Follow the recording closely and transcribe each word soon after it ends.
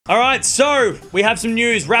All right, so we have some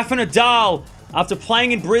news. Rafa Nadal, after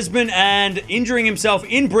playing in Brisbane and injuring himself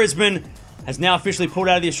in Brisbane, has now officially pulled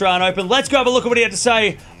out of the Australian Open. Let's go have a look at what he had to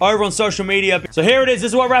say over on social media. So here it is.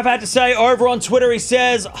 This is what Rafa had to say over on Twitter. He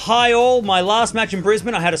says, "Hi all, my last match in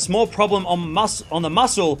Brisbane, I had a small problem on the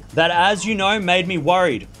muscle that, as you know, made me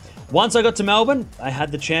worried. Once I got to Melbourne, I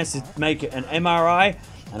had the chance to make an MRI,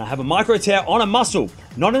 and I have a micro tear on a muscle,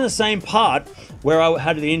 not in the same part where I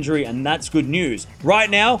had the injury, and that's good news. Right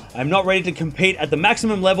now, I'm not ready to compete at the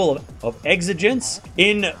maximum level of exigence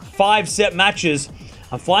in 5-set matches.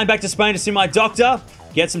 I'm flying back to Spain to see my doctor,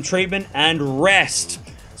 get some treatment, and rest."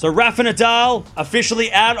 So Rafa Nadal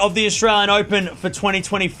officially out of the Australian Open for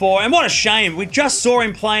 2024. And what a shame. We just saw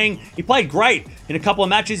him playing. He played great in a couple of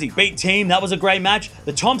matches. He beat Team. That was a great match.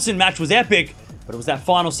 The Thompson match was epic, but it was that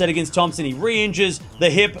final set against Thompson. He re-injures the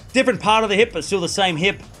hip. Different part of the hip, but still the same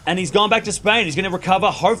hip. And he's gone back to Spain. He's going to recover,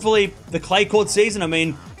 hopefully, the clay court season. I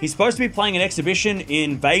mean, he's supposed to be playing an exhibition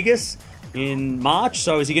in Vegas in March.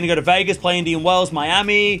 So is he going to go to Vegas, play Indian Wells,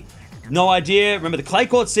 Miami? No idea. Remember, the clay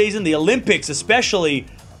court season, the Olympics especially,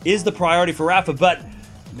 is the priority for Rafa. But,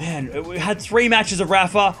 man, we had 3 matches of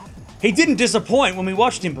Rafa. He didn't disappoint when we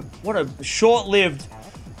watched him, but what a short-lived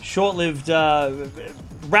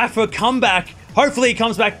Rafa comeback. Hopefully he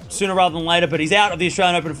comes back sooner rather than later, but he's out of the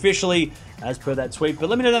Australian Open officially, as per that tweet. But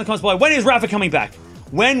let me know down in the comments below, when is Rafa coming back?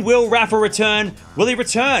 When will Rafa return? Will he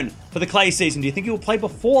return for the clay season? Do you think he will play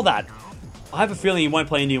before that? I have a feeling he won't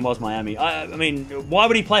play Indian Wells Miami. I mean, why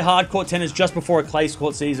would he play hardcourt tennis just before a clay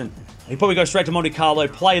court season? He'd probably go straight to Monte Carlo,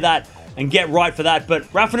 play that, and get right for that.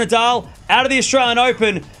 But Rafa Nadal out of the Australian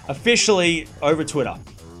Open officially over Twitter.